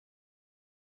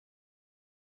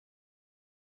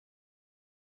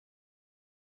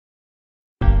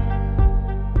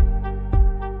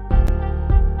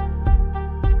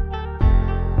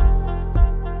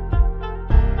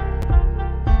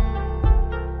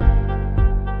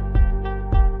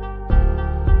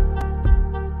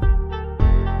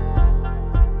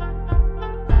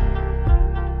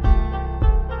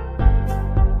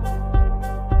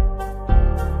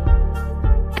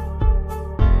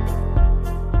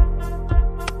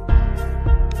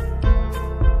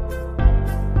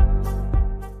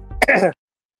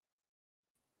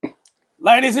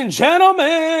Ladies and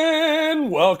gentlemen,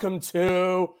 welcome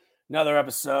to another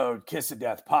episode, Kiss of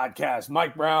Death podcast.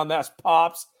 Mike Brown, that's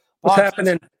Pops. What's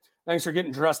happening? Thanks for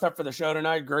getting dressed up for the show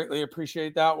tonight. Greatly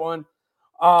appreciate that one.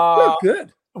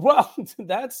 Good. Well,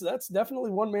 that's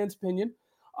definitely one man's opinion.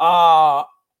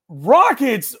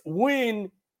 Rockets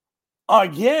win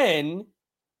again.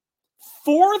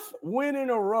 Fourth win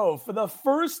in a row. For the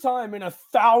first time in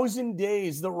 1,000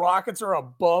 days, the Rockets are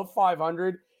above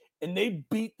 500. And they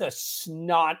beat the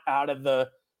snot out of the,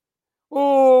 we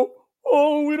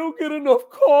don't get enough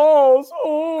calls.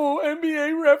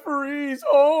 NBA referees.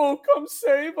 Come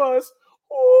save us.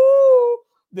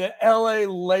 The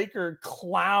LA Laker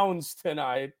clowns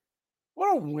tonight.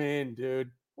 What a win, dude.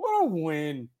 What a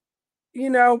win. You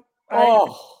know,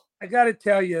 I got to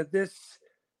tell you,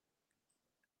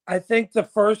 I think the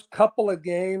first couple of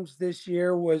games this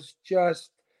year was just,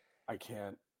 I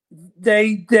can't.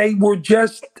 They were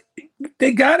just,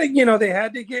 they got to, they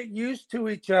had to get used to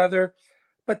each other.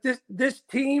 But this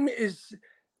team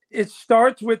it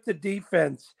starts with the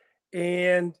defense.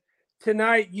 And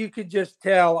tonight you could just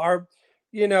tell I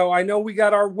know we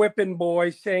got our whipping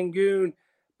boy, Sengun,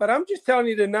 but I'm just telling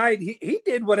you tonight, he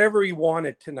did whatever he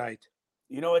wanted tonight.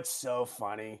 You know what's so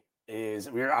funny is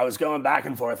I was going back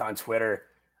and forth on Twitter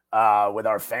with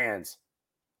our fans.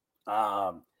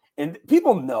 And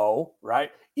people know,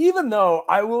 right? Even though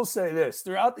I will say this,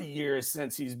 throughout the years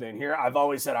since he's been here, I've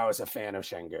always said I was a fan of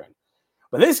Sengun.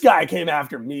 But this guy came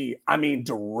after me,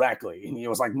 directly. And he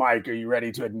was like, Mike, are you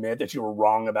ready to admit that you were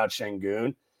wrong about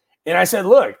Sengun? And I said,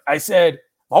 look, I've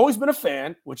always been a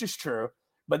fan, which is true.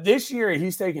 But this year,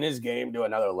 he's taken his game to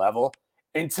another level.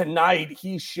 And tonight,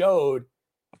 he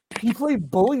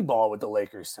played bully ball with the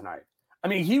Lakers tonight.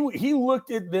 He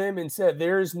looked at them and said,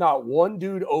 there's not one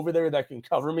dude over there that can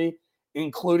cover me,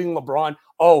 including LeBron.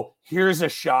 Oh, here's a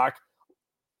shock.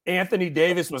 Anthony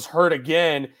Davis was hurt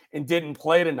again and didn't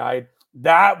play tonight.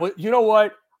 You know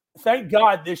what? Thank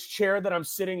God this chair that I'm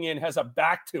sitting in has a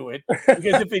back to it,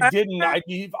 because if it didn't,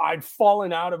 I'd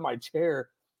fallen out of my chair.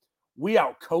 We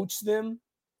outcoached them.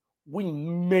 We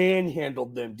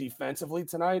manhandled them defensively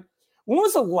tonight. When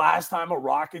was the last time a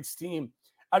Rockets team,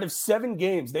 out of 7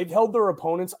 games, they've held their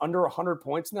opponents under 100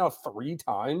 points now 3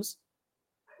 times?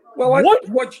 Well,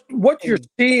 what you're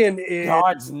seeing is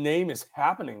God's name is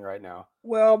happening right now.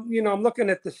 Well, I'm looking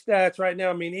at the stats right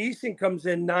now. Easton comes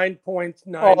in 9 points,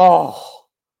 9.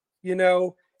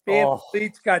 Van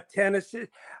Fleet's got 10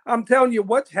 assists. I'm telling you,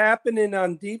 what's happening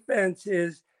on defense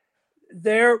is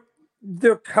they're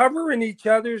covering each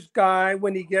other's guy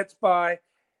when he gets by,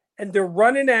 and they're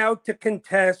running out to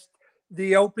contest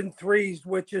the open threes,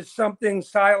 which is something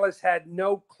Silas had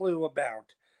no clue about.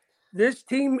 This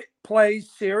team plays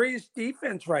serious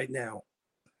defense right now.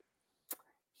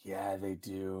 Yeah, they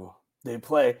do. They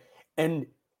play. And,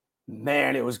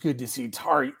 man, it was good to see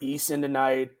Tari Eason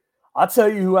tonight. I'll tell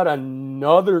you who had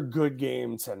another good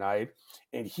game tonight,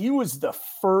 and he was the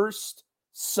first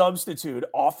substitute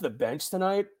off the bench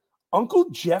tonight. Uncle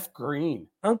Jeff Green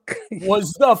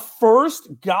was the first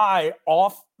guy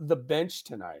off the bench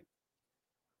tonight.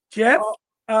 Jeff,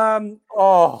 Green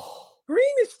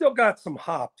has still got some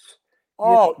hops.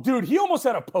 Dude, he almost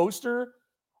had a poster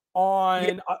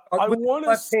on.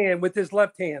 With his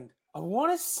left hand. I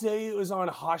want to say it was on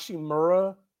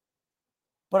Hashimura,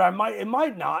 but it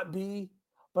might not be.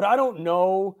 But I don't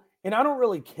know, and I don't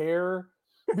really care,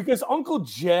 because Uncle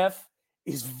Jeff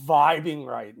is vibing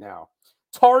right now.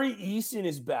 Tari Eason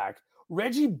is back.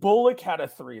 Reggie Bullock had a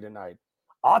 3 tonight.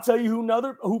 I'll tell you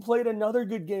who played another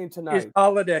good game tonight. Is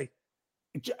Holiday.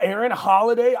 Aaron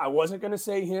Holiday. I wasn't going to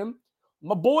say him.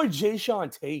 My boy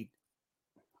Jayshawn Tate.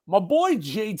 My boy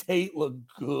Jay Tate looked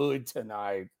good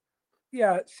tonight.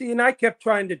 Yeah, see, and I kept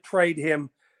trying to trade him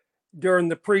during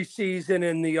the preseason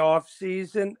and the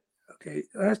offseason. Okay,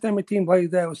 last time a team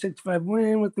played that was 6-5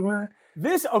 win with the run.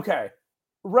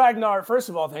 Ragnar, first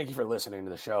of all, thank you for listening to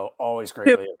the show. Always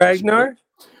greatly appreciate Ragnar. it.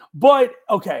 But,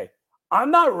 I'm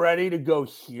not ready to go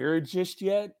here just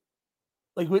yet.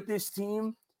 Like, with this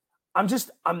team, I'm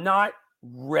not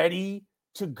ready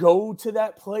to go to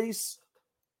that place.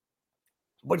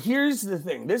 But here's the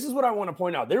thing. This is what I want to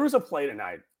point out. There was a play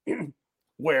tonight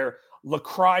where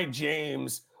LaCry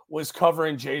James was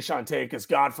covering Jayshawn Tate, because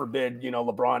God forbid,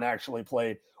 LeBron actually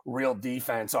played real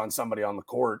defense on somebody on the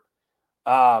court.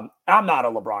 I'm not a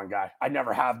LeBron guy. I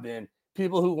never have been.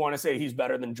 People who want to say he's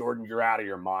better than Jordan, you're out of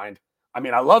your mind. I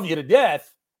love you to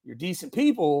death. You're decent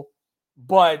people,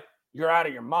 but you're out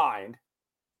of your mind.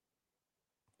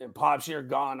 And Pops, you're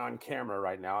gone on camera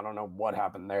right now. I don't know what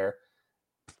happened there.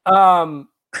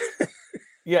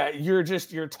 Yeah,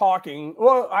 you're talking.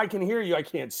 Well, I can hear you. I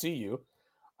can't see you.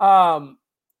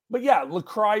 But yeah,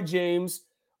 LaCry James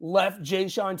left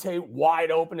Jae'Sean Tate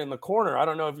wide open in the corner. I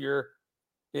don't know if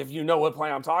you know what play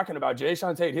I'm talking about.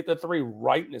 Jae'Sean Tate hit the three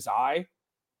right in his eye,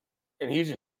 and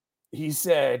he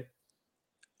said,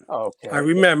 "Okay, I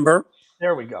remember."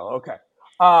 there we go." Okay,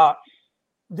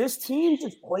 this team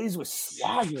just plays with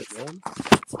swagger, man.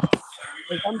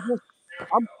 Like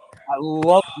I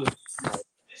love this.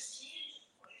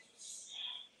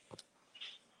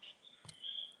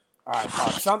 All right,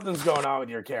 Pop, something's going on with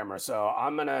your camera, so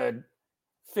I'm gonna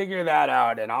figure that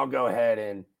out, and I'll go ahead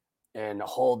and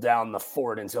hold down the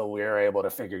fort until we are able to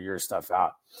figure your stuff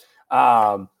out.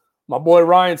 My boy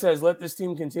Ryan says, let this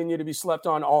team continue to be slept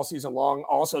on all season long.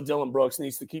 Also, Dylan Brooks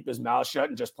needs to keep his mouth shut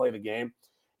and just play the game.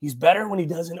 He's better when he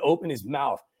doesn't open his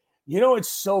mouth. You know, it's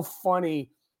so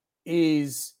funny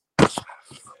is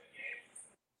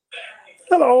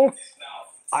hello.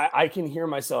 I can hear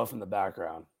myself in the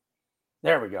background.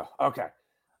 There we go. Okay.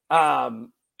 Hello.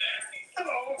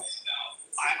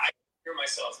 I hear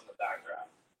myself in the background.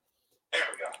 There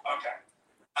we go. Okay.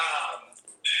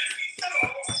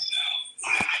 Hello. I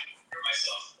hear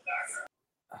myself in the background.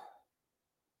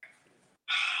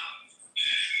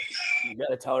 You got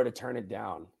to tell her to turn it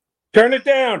down. Turn it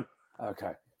down.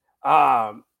 Okay.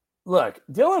 Look,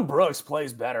 Dylan Brooks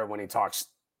plays better when he talks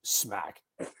smack.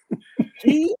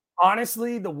 He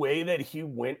honestly, the way that he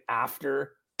went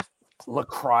after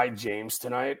LaCry James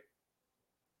tonight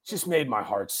just made my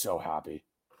heart so happy.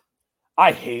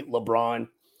 I hate LeBron.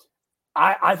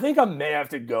 I think I may have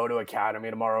to go to Academy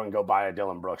tomorrow and go buy a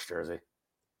Dylan Brooks jersey.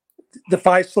 The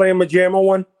Phi Slamma Jamma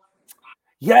one?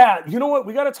 Yeah, you know what?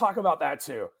 We got to talk about that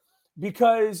too.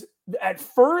 Because at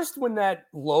first when that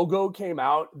logo came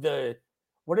out,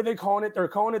 what are they calling it? They're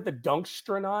calling it the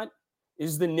Dunkstronaut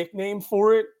is the nickname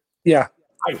for it. Yeah.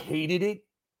 I hated it.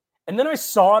 And then I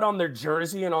saw it on their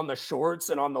jersey and on the shorts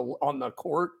and on the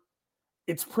court.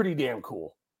 It's pretty damn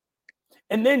cool.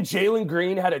 And then Jalen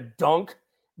Green had a dunk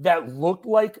that looked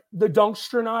like the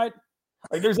Dunkstronaut.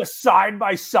 Like there's a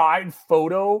side-by-side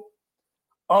photo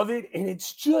of it. And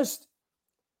it's just,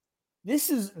 this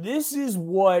is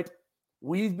what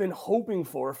we've been hoping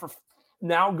for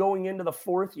now going into the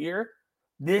fourth year.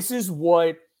 This is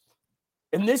what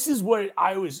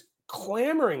I was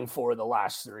clamoring for the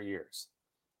last 3 years.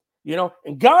 You know,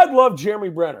 and God love Jeremy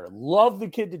Brenner. Love the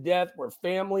kid to death. We're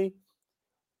family.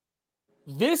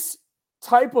 This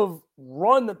type of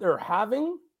run that they're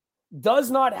having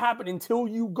does not happen until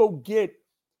you go get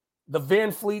the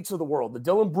Van Fleets of the world, the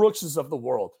Dylan Brookses of the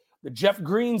world, the Jeff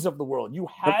Greens of the world. You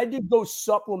had to go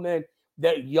supplement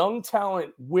that young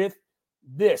talent with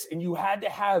this, and you had to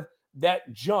have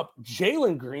that jump.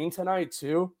 Jalen Green tonight,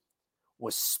 too,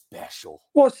 was special.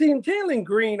 Well, seeing Jalen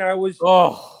Green, I was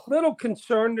a little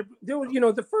concerned. There was,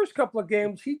 the first couple of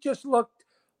games, he just looked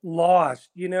lost,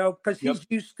 because he's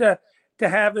used to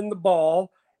having the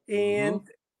ball. And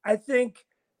I think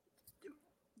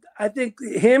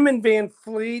him and Van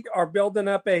Fleet are building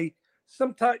up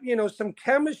some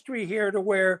chemistry here to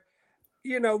where,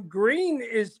 Green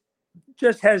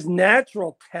has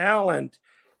natural talent,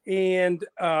 and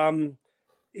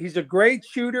he's a great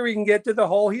shooter. He can get to the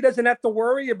hole. He doesn't have to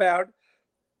worry about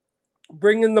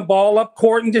bringing the ball up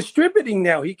court and distributing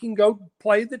now. He can go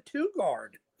play the two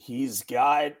guard. He's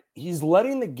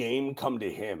letting the game come to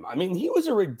him. I mean, he was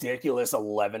a ridiculous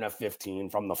 11 of 15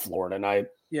 from the floor tonight.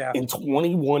 Yeah. In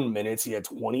 21 minutes, he had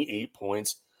 28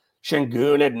 points.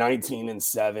 Şengün had 19 and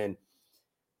 7.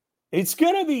 It's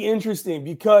going to be interesting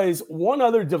because one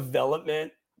other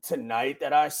development tonight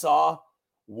that I saw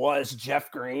was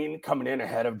Jeff Green coming in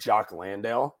ahead of Jock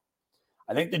Landale.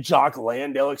 I think the Jock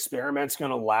Landale experiment's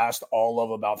going to last all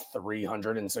of about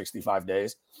 365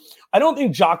 days. I don't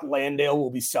think Jock Landale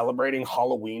will be celebrating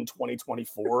Halloween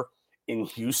 2024 in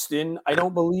Houston, I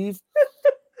don't believe.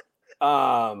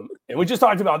 And we just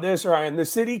talked about this, Ryan. The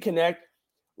City Connect.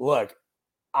 Look,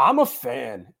 I'm a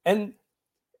fan. And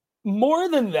more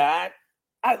than that,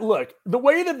 look, the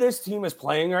way that this team is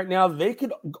playing right now, they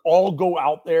could all go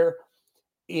out there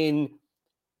in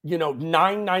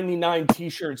 $9.99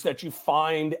 t-shirts that you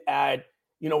find at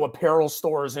apparel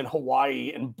stores in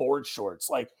Hawaii and board shorts,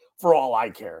 like, for all I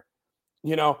care.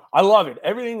 I love it.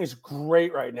 Everything is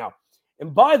great right now.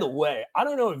 And by the way, I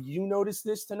don't know if you noticed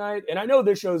this tonight, and I know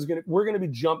this show we're gonna be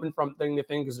jumping from thing to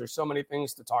thing because there's so many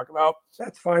things to talk about.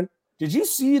 That's fine. Did you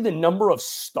see the number of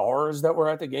stars that were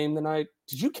at the game tonight?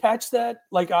 Did you catch that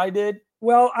like I did?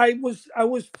 Well, I was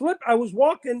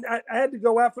walking. I had to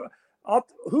go after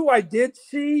who I did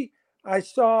see. I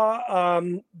saw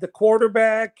the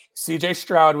quarterback. CJ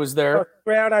Stroud was there.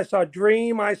 I saw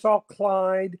Dream. I saw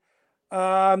Clyde.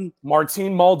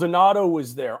 Martin Maldonado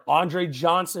was there. Andre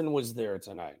Johnson was there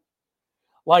tonight.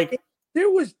 Like There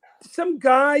was some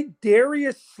guy,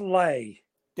 Darius Slay.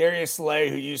 Darius Slay,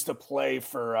 who used to play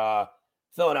for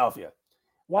Philadelphia.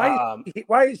 Why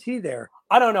is he there?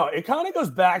 I don't know. It kind of goes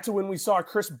back to when we saw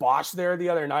Chris Bosh there the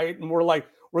other night, and we're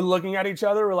looking at each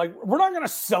other. We're like, we're not going to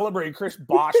celebrate Chris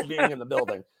Bosh being in the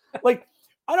building. Like,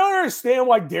 I don't understand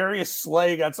why Darius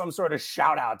Slay got some sort of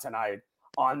shout out tonight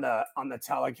on the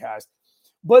telecast.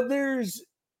 But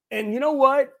and you know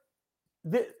what?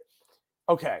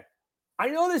 Okay, I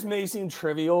know this may seem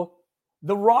trivial.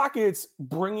 The Rockets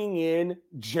bringing in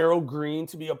Gerald Green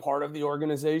to be a part of the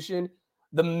organization,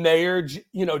 the mayor,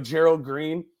 Gerald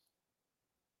Green,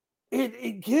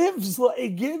 it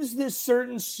gives this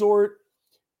certain sort.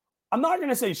 I'm not going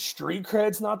to say street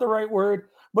cred's not the right word,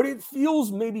 but it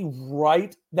feels maybe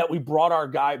right that we brought our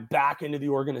guy back into the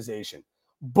organization.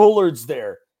 Bullard's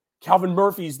there. Calvin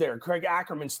Murphy's there. Craig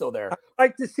Ackerman's still there. I'd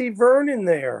like to see Vernon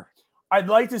there. I'd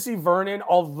like to see Vernon,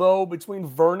 although between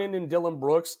Vernon and Dylan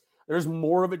Brooks, there's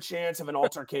more of a chance of an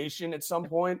altercation at some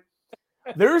point.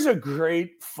 There's a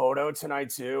great photo tonight,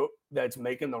 too, that's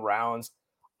making the rounds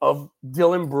of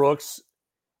Dylan Brooks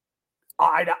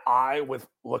eye to eye with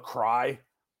Lacroix.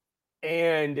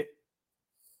 And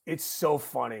it's so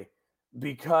funny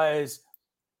because,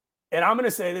 and I'm going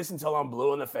to say this until I'm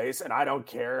blue in the face, and I don't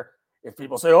care if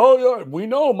people say, oh, yeah, we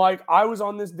know, Mike, I was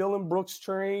on this Dylan Brooks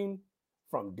train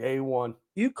from day one.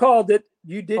 You called it.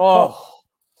 You did call it.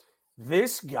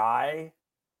 This guy,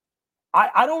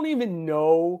 I don't even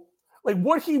know, like,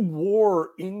 what he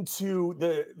wore into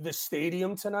the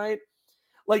stadium tonight.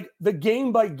 Like, the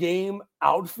game-by-game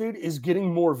outfit is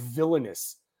getting more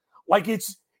villainous. Like, he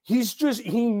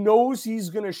knows he's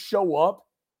going to show up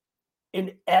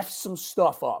and F some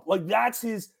stuff up. Like, that's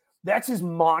his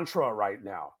mantra right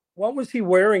now. What was he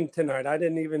wearing tonight? I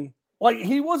didn't even. Like,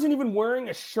 he wasn't even wearing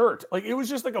a shirt. Like, it was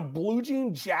just like a blue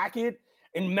jean jacket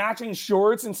and matching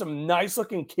shorts and some nice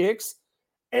looking kicks.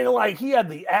 And like, he had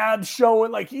the abs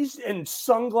showing, like he's in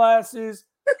sunglasses.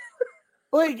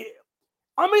 Like,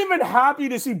 I'm even happy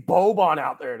to see Boban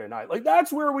out there tonight. Like,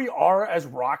 that's where we are as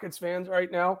Rockets fans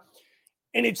right now.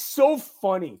 And it's so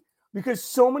funny because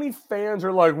so many fans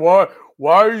are like, why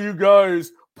are you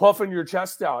guys puffing your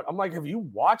chest out? I'm like, have you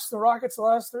watched the Rockets the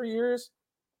last 3 years?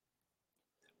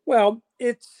 Well,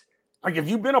 it's like, have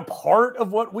you been a part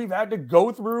of what we've had to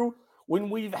go through when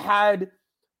we've had,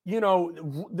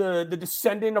 the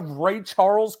descendant of Ray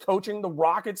Charles coaching the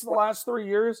Rockets the last 3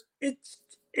 years?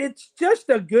 It's just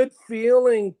a good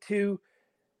feeling to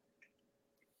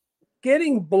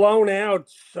getting blown out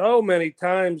so many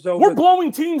times over. We're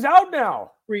blowing teams out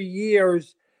now. 3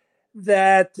 years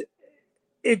that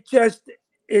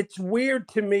it's weird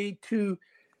to me to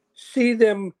see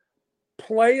them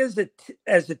play as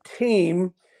a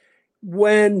team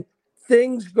when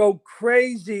things go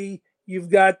crazy. You've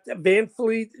got Van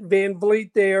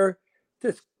Vliet there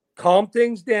to calm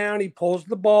things down. He pulls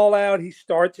the ball out. He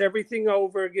starts everything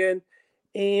over again.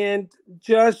 And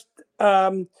just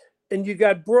and you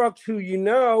got Brooks,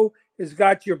 who has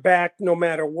got your back no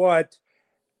matter what.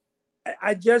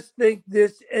 I just think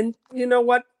this, and you know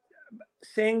what?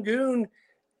 Sengun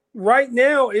right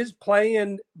now is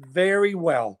playing very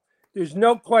well. There's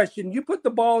no question. You put the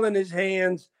ball in his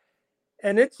hands,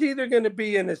 and it's either going to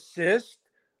be an assist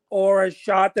or a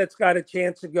shot that's got a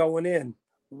chance of going in.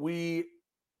 We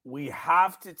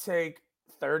have to take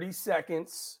 30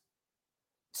 seconds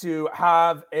to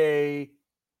have a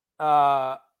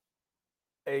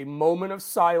moment of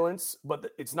silence,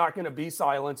 but it's not going to be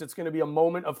silence. It's going to be a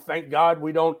moment of thank God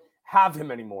we don't have him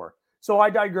anymore. So I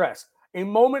digress. A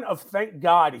moment of thank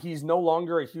God he's no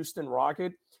longer a Houston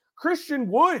Rocket. Christian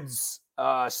Wood's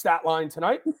stat line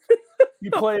tonight. He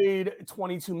played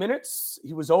 22 minutes.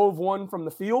 He was 0 of 1 from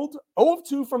the field, 0 of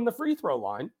 2 from the free throw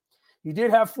line. He did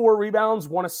have 4 rebounds,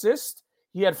 1 assist.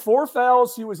 He had 4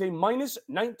 fouls. He was a minus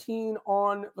 19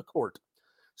 on the court.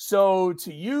 So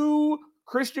to you,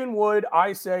 Christian Wood,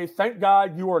 I say, thank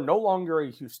God you are no longer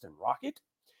a Houston Rocket.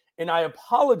 And I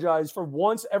apologize for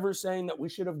once ever saying that we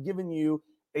should have given you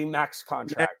a max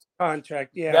contract.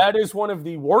 Yeah. That is one of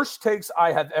the worst takes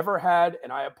I have ever had,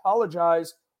 and I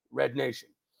apologize, Red Nation.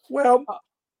 Well,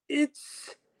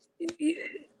 it's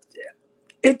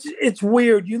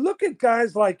weird. You look at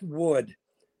guys like Wood,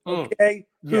 okay?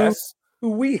 Yes.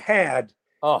 Who we had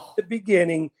at the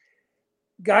beginning.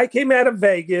 Guy came out of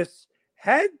Vegas,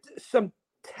 had some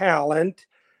talent,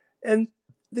 and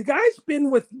the guy's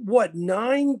been with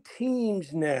 9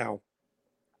 teams now.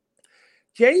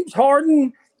 James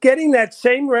Harden getting that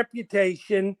same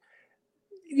reputation.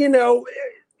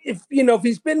 If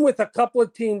he's been with a couple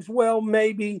of teams, well,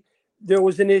 maybe there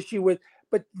was an issue with,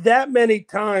 but that many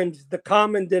times the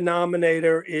common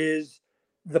denominator is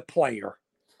the player.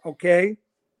 Okay.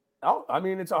 Oh, I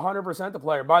mean, it's 100% the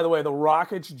player. By the way, the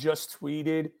Rockets just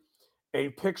tweeted a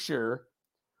picture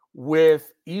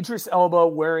with Idris Elba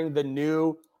wearing the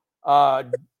new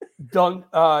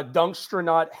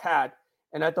Dunkstronaut hat.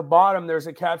 And at the bottom, there's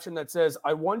a caption that says,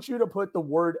 I want you to put the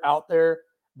word out there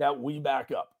that we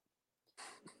back up.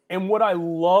 And what I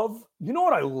love, you know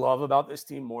what I love about this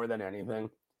team more than anything?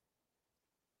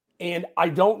 And I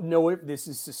don't know if this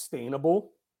is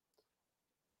sustainable,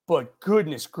 but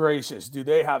goodness gracious, do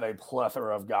they have a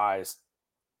plethora of guys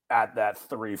at that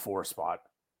 3-4 spot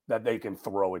that they can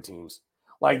throw at teams.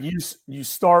 Like you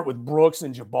start with Brooks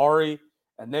and Jabari,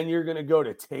 and then you're going to go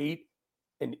to Tate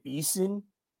and Eason,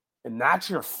 and that's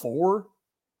your 4.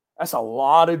 That's a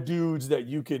lot of dudes that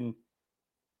you can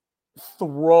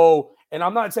throw. And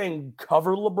I'm not saying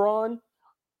cover LeBron,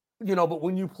 but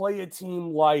when you play a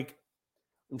team like,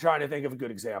 I'm trying to think of a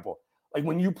good example. Like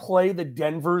when you play the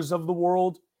Denvers of the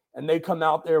world and they come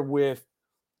out there with,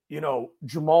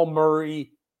 Jamal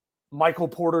Murray, Michael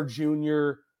Porter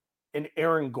Jr., and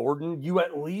Aaron Gordon, you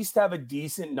at least have a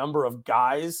decent number of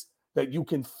guys that you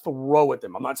can throw at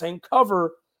them. I'm not saying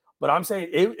cover, but I'm saying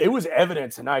it was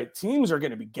evident tonight. Teams are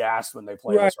going to be gassed when they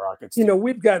play this Rockets team.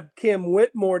 We've got Kim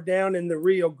Whitmore down in the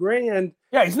Rio Grande.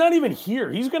 Yeah, he's not even here.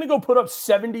 He's going to go put up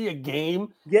 70 a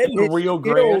game in the Rio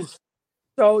Grande.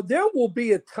 So there will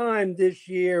be a time this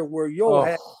year where you'll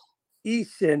have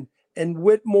Eason and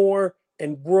Whitmore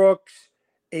and Brooks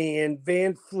and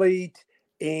Van Fleet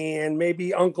and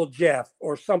maybe Uncle Jeff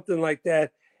or something like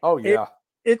that. Oh, yeah.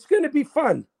 It's going to be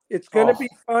fun. It's going to be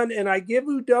fun. And I give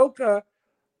Udoka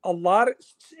a lot of,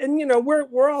 and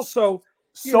we're also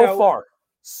so far.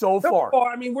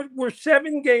 I mean, we're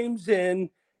 7 games in.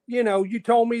 You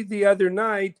told me the other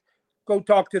night, go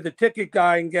talk to the ticket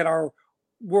guy and get our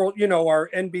our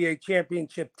NBA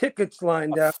championship tickets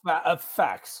lined up.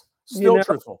 Facts. Still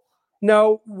truthful.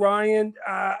 No, Ryan,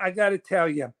 I got to tell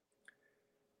you,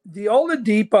 the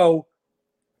Oladipo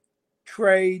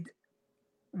trade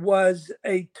was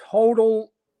a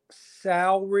total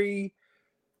salary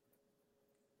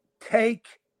take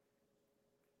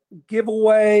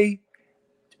giveaway.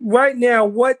 Right now,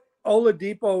 what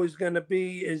Oladipo is going to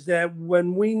be is that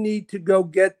when we need to go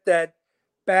get that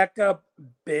backup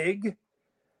big,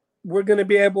 we're going to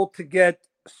be able to get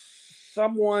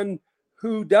someone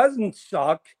who doesn't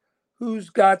suck,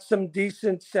 who's got some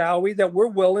decent salary that we're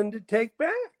willing to take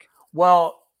back.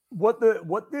 Well,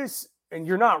 and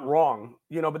you're not wrong,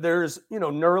 but there's,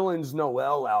 Nerlens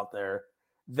Noel out there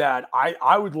that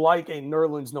I would like a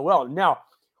Nerlens Noel. Now,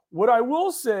 what I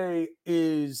will say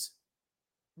is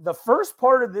the first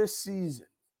part of this season,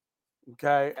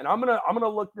 okay, and I'm gonna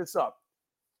look this up.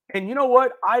 And you know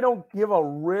what? I don't give a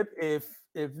rip if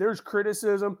there's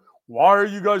criticism. Why are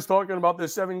you guys talking about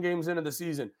this 7 games into the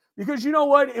season? Because you know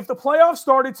what? If the playoffs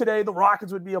started today, the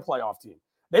Rockets would be a playoff team.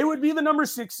 They would be the number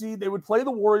 6 seed. They would play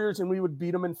the Warriors, and we would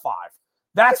beat them in 5.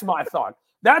 That's my thought.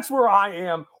 That's where I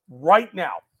am right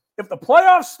now. If the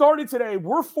playoffs started today,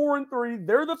 we're 4-3.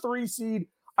 They're the 3 seed.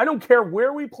 I don't care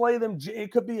where we play them.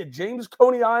 It could be at James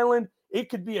Coney Island. It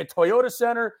could be at Toyota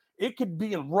Center. It could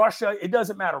be in Russia. It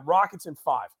doesn't matter. Rockets in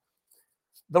 5.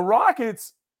 The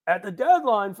Rockets at the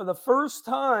deadline for the first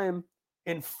time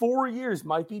in 4 years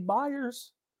might be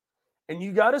buyers. And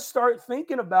you got to start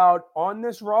thinking about on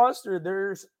this roster,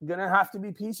 there's going to have to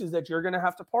be pieces that you're going to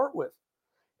have to part with.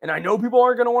 And I know people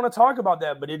aren't going to want to talk about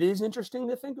that, but it is interesting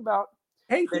to think about.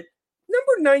 Hey,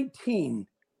 number 19,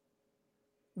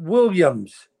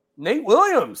 Williams. Nate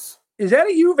Williams. Is that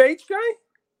a U of H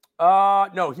guy?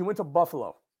 No, he went to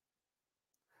Buffalo.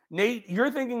 Nate,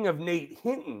 you're thinking of Nate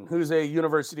Hinton, who's a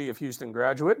University of Houston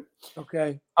graduate.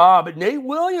 Okay. But Nate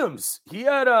Williams, he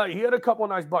had a couple of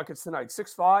nice buckets tonight.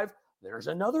 6'5". There's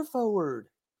another forward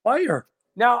player.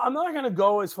 Now, I'm not going to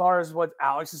go as far as what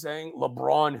Alex is saying,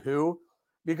 LeBron who,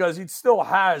 because he still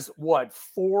has, 4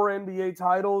 NBA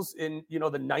titles in,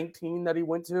 the 19 that he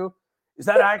went to. Is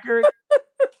that accurate?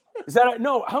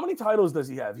 No, how many titles does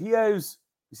he have? Does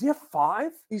he have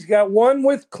 5? He's got 1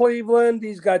 with Cleveland.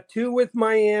 He's got 2 with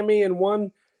Miami and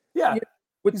 1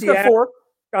 with he's the got 4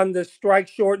 on the strike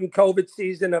shortened COVID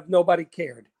season of nobody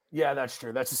cared. Yeah, that's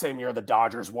true. That's the same year the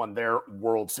Dodgers won their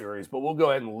World Series, but we'll go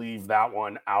ahead and leave that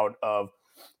one out of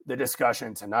the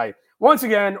discussion tonight. Once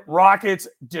again, Rockets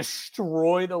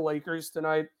destroy the Lakers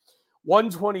tonight,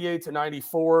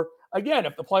 128-94. Again,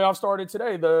 if the playoffs started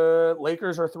today, the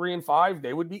Lakers are 3-5.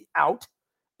 They would be out,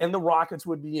 and the Rockets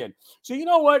would be in. So you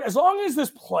know what? As long as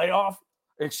this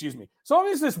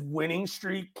winning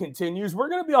streak continues, we're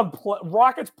going to be on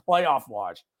Rockets playoff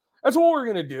watch. That's what we're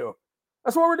going to do.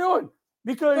 That's what we're doing.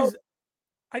 Because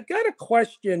I got a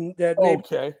question that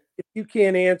if you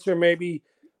can't answer, maybe,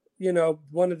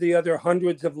 one of the other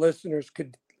hundreds of listeners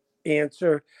could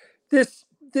answer this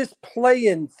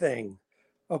play-in thing.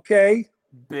 Okay.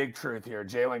 Big truth here.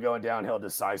 Jalen going downhill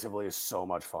decisively is so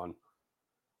much fun.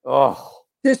 Oh,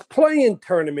 this play-in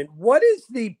tournament, what is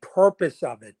the purpose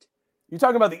of it? You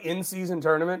talking about the in-season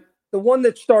tournament? The one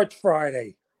that starts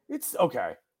Friday. It's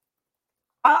okay.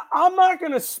 I'm not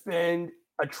going to spend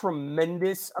a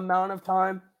tremendous amount of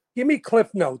time. Give me Cliff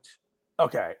Notes.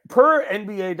 Okay. Per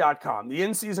NBA.com, the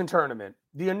in-season tournament,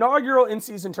 the inaugural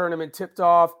in-season tournament tipped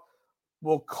off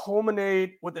will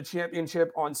culminate with the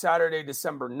championship on Saturday,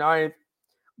 December 9th.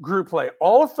 Group play.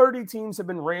 All 30 teams have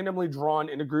been randomly drawn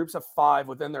into groups of 5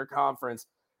 within their conference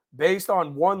based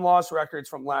on one-loss records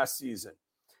from last season.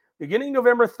 Beginning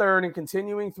November 3rd and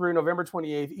continuing through November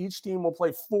 28th, each team will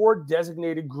play 4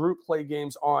 designated group play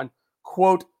games on,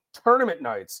 quote, tournament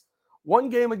nights. 1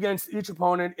 game against each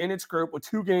opponent in its group with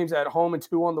 2 games at home and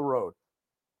 2 on the road.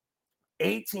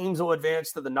 8 teams will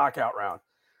advance to the knockout round.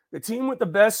 The team with the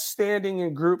best standing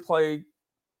in group play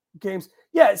games.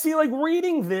 Yeah, see, like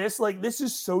reading this, like this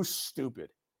is so stupid.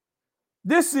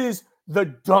 This is the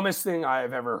dumbest thing I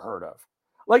have ever heard of.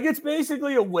 Like it's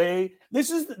basically a way. This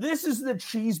is the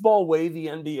cheeseball way the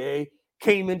NBA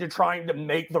came into trying to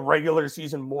make the regular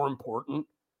season more important.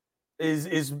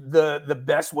 Is the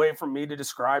best way for me to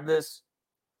describe this.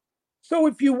 So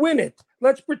if you win it,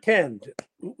 let's pretend.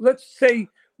 Let's say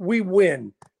we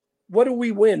win. What do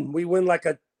we win? We win like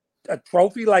a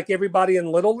trophy like everybody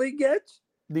in Little League gets?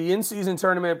 The in-season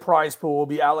tournament prize pool will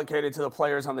be allocated to the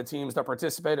players on the teams that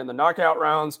participate in the knockout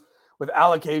rounds, with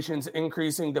allocations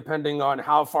increasing depending on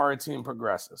how far a team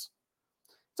progresses.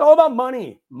 It's all about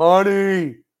money.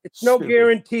 Money. It's no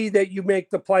guarantee that you make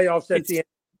the playoffs at the end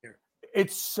of the year.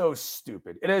 It's so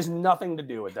stupid. It has nothing to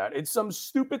do with that. It's some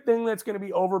stupid thing that's going to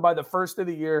be over by the first of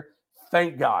the year.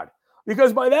 Thank God.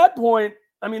 Because by that point,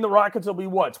 I mean, the Rockets will be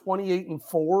what,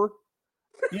 28-4?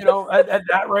 At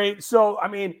that rate. So, I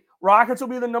mean, Rockets will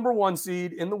be the number 1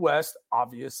 seed in the West,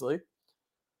 obviously.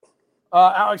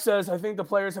 Alex says, I think the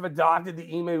players have adopted the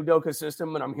Ime Udoka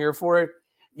system, and I'm here for it.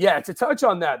 Yeah, to touch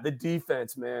on that, the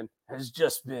defense, man, has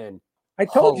just been. I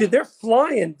told you, they're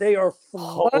flying. They are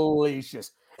flying.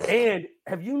 Hellacious. And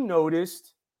have you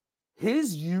noticed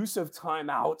his use of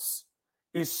timeouts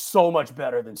is so much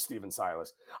better than Stephen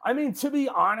Silas? I mean, to be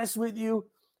honest with you,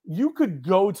 you could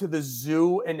go to the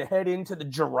zoo and head into the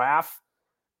giraffe,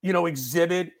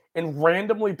 exhibit and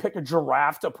randomly pick a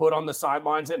giraffe to put on the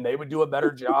sidelines, and they would do a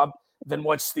better job than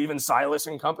what Stephen Silas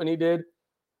and company did.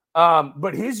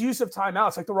 But his use of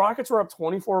timeouts, like the Rockets were up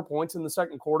 24 points in the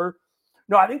second quarter.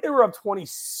 No, I think they were up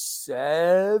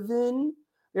 27.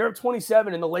 They were up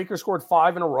 27, and the Lakers scored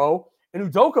 5 in a row.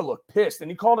 And Udoka looked pissed, and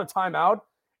he called a timeout.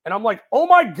 And I'm like, oh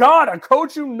my God, a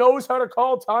coach who knows how to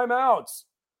call timeouts.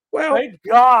 Well, thank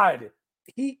God.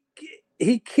 He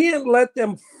can't let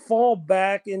them fall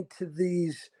back into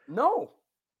these. No.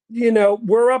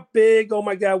 We're up big. Oh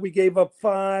my God, we gave up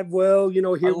 5. Well, here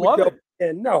we go.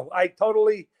 And no, I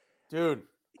totally. Dude.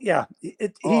 Yeah.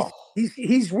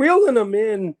 He's reeling them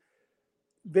in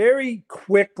very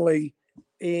quickly.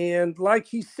 And like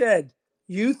he said,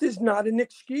 youth is not an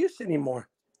excuse anymore.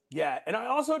 Yeah. And I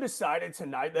also decided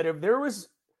tonight that if there was,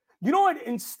 you know what,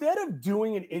 instead of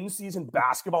doing an in-season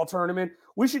basketball tournament,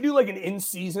 we should do like an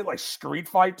in-season like street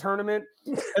fight tournament,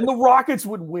 and the Rockets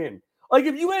would win. Like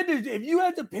if you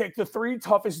had to pick the 3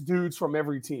 toughest dudes from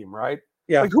every team, right?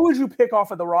 Yeah. Like who would you pick off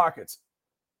of the Rockets?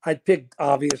 I'd pick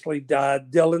obviously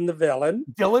Dylan the Villain.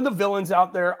 Dylan the Villain's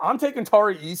out there. I'm taking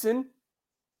Tari Eason.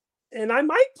 And I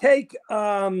might take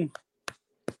I'm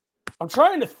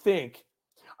trying to think.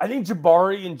 I think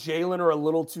Jabari and Jalen are a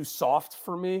little too soft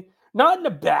for me. Not in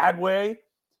a bad way.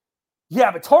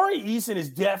 Yeah, but Tari Eason is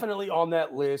definitely on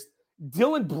that list.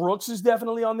 Dylan Brooks is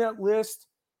definitely on that list.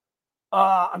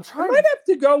 I might have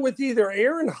to go with either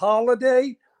Aaron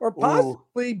Holiday or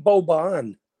possibly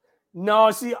Boban.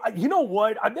 No, see, you know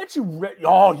what? I bet you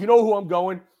you know who I'm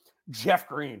going? Jeff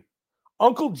Green.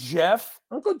 Uncle Jeff.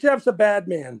 Uncle Jeff's a bad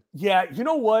man. Yeah, you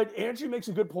know what? Angie makes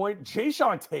a good point.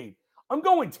 Jayshawn Tate. I'm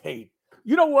going Tate.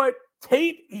 You know what?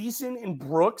 Tate, Eason, and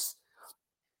Brooks.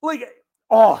 Like,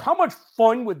 how much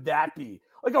fun would that be?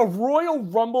 Like a Royal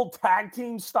Rumble tag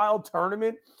team style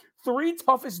tournament. 3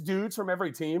 toughest dudes from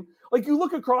every team. Like you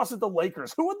look across at the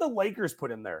Lakers. Who would the Lakers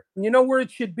put in there? You know where it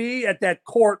should be? At that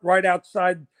court right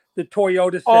outside the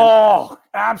Toyota Center. Oh,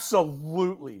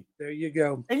 absolutely. There you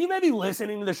go. And you may be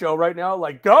listening to the show right now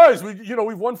like, guys, we've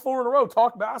won 4 in a row.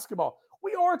 Talk basketball.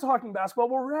 We are talking basketball,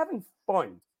 but we're having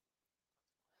fun.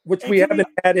 Which we haven't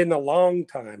had in a long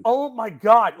time. Oh, my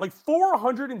God. Like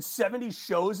 470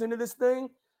 shows into this thing,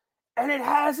 And it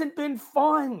hasn't been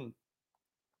fun.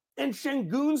 And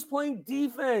Şengün's playing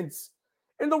defense.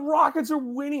 And the Rockets are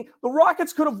winning. The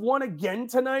Rockets could have won again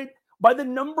tonight by the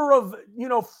number of,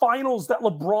 finals that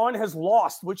LeBron has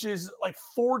lost, which is like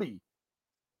 40.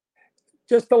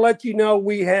 Just to let you know,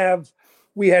 we had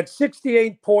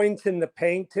 68 points in the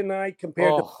paint tonight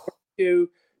compared to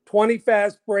 20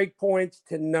 fast break points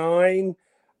to 9.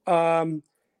 And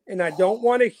I don't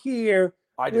want to hear,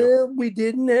 well, we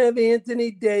didn't have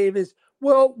Anthony Davis.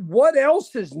 Well, what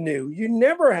else is new? You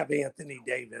never have Anthony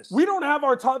Davis. We don't have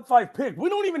our top 5 pick. We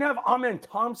don't even have Amen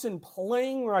Thompson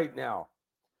playing right now.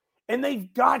 And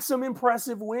they've got some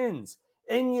impressive wins.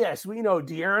 And yes, we know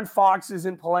De'Aaron Fox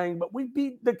isn't playing, but we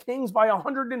beat the Kings by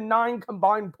 109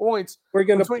 combined points. We're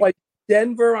going to play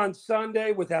Denver on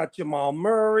Sunday without Jamal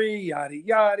Murray, yada,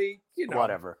 yada.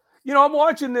 Whatever. I'm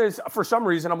watching this, for some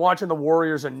reason, I'm watching the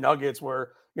Warriors and Nuggets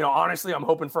where, honestly, I'm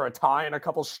hoping for a tie and a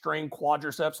couple strained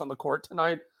quadriceps on the court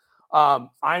tonight.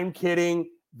 I'm kidding.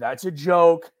 That's a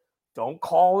joke. Don't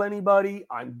call anybody.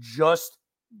 I'm just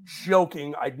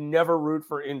joking. I'd never root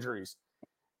for injuries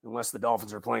unless the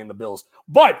Dolphins are playing the Bills.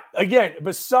 But again,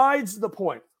 besides the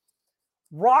point,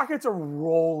 Rockets are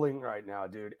rolling right now,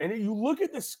 dude. And you look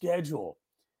at the schedule,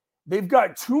 they've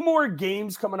got 2 more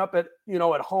games coming up at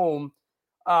home.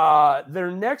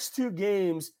 Their next 2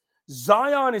 games,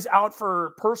 Zion is out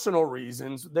for personal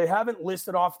reasons. They haven't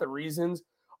listed off the reasons,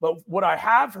 but what I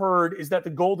have heard is that the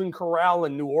Golden Corral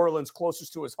in New Orleans,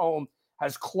 closest to his home,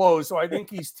 has closed. So I think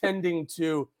he's tending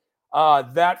to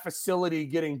that facility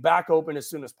getting back open as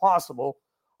soon as possible.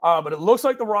 But it looks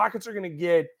like the Rockets are going to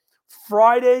get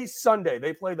Friday, Sunday.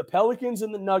 They play the Pelicans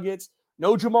and the Nuggets.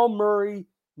 No Jamal Murray,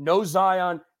 no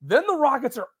Zion. Then the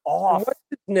Rockets are off. What's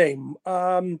his name?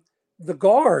 The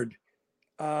guard.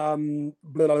 The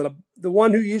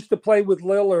one who used to play with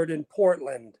Lillard in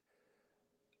Portland.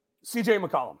 CJ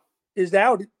McCollum. Is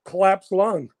out, collapsed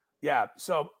lung. Yeah,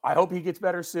 so I hope he gets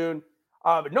better soon.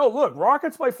 But no, look,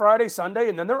 Rockets play Friday, Sunday,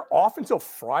 and then they're off until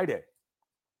Friday.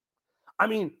 I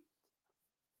mean,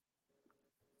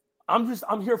 I'm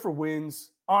here for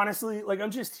wins. Honestly, I'm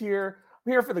just here.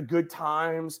 I'm here for the good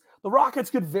times. The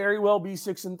Rockets could very well be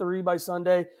 6-3 by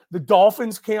Sunday. The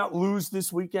Dolphins can't lose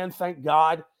this weekend, thank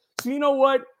God. So you know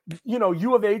what?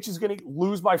 U of H is going to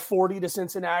lose by 40 to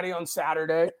Cincinnati on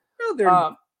Saturday.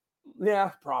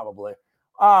 Yeah, probably.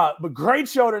 But great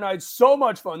show tonight. So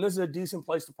much fun. This is a decent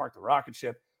place to park the rocket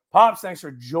ship. Pops, thanks for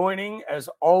joining as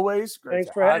always. Great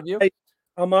to have you.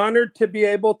 I'm honored to be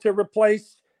able to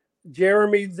replace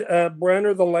Jeremy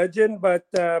Brenner, the legend, but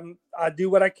I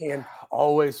do what I can.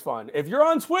 Always fun. If you're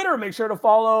on Twitter, make sure to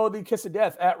follow the Kiss of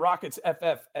Death at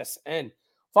RocketsFFSN.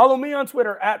 Follow me on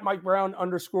Twitter at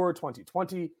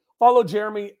MikeBrown_2020. Follow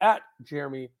Jeremy at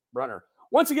Jeremy Brunner.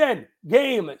 Once again,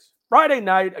 game is Friday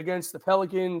night against the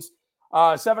Pelicans.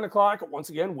 7 o'clock. Once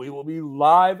again, we will be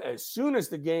live as soon as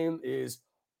the game is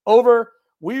over.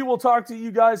 We will talk to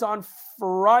you guys on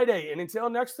Friday. And until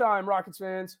next time, Rockets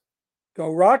fans.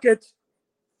 Go Rockets.